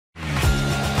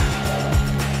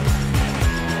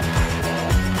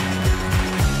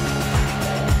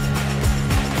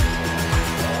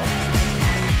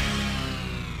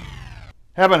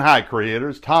Heaven high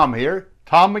creators, Thom here,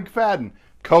 Thom McFadden,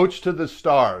 coach to the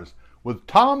stars, with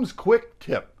Thom's quick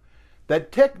tip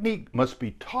that technique must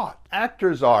be taught.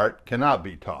 Actor's art cannot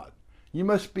be taught. You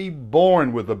must be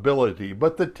born with ability,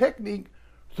 but the technique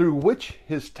through which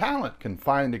his talent can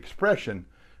find expression,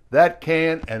 that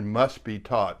can and must be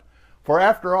taught. For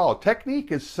after all,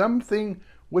 technique is something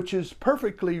which is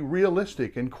perfectly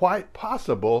realistic and quite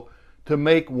possible to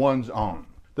make one's own.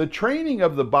 The training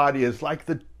of the body is like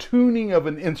the tuning of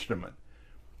an instrument.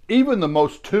 Even the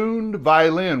most tuned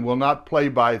violin will not play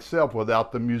by itself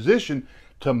without the musician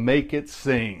to make it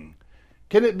sing.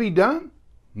 Can it be done?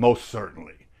 Most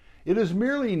certainly. It is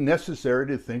merely necessary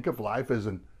to think of life as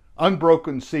an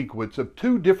unbroken sequence of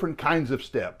two different kinds of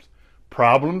steps: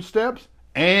 problem steps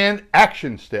and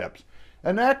action steps.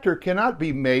 An actor cannot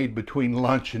be made between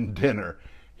lunch and dinner.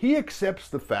 He accepts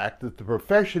the fact that the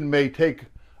profession may take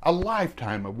a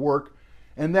lifetime of work,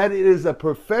 and that it is a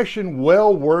profession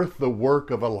well worth the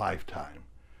work of a lifetime.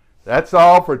 That's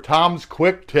all for Thom's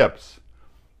quick tips.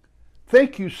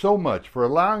 Thank you so much for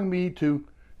allowing me to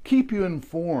keep you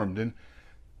informed, and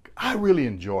I really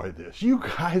enjoy this. You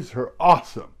guys are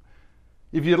awesome.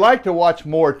 If you'd like to watch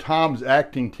more Thom's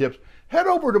acting tips, head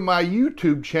over to my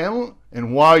YouTube channel,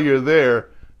 and while you're there,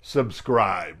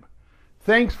 subscribe.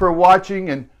 Thanks for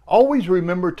watching, and always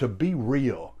remember to be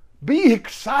real. Be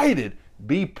excited,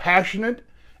 be passionate,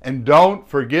 and don't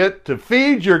forget to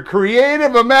feed your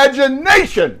creative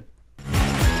imagination!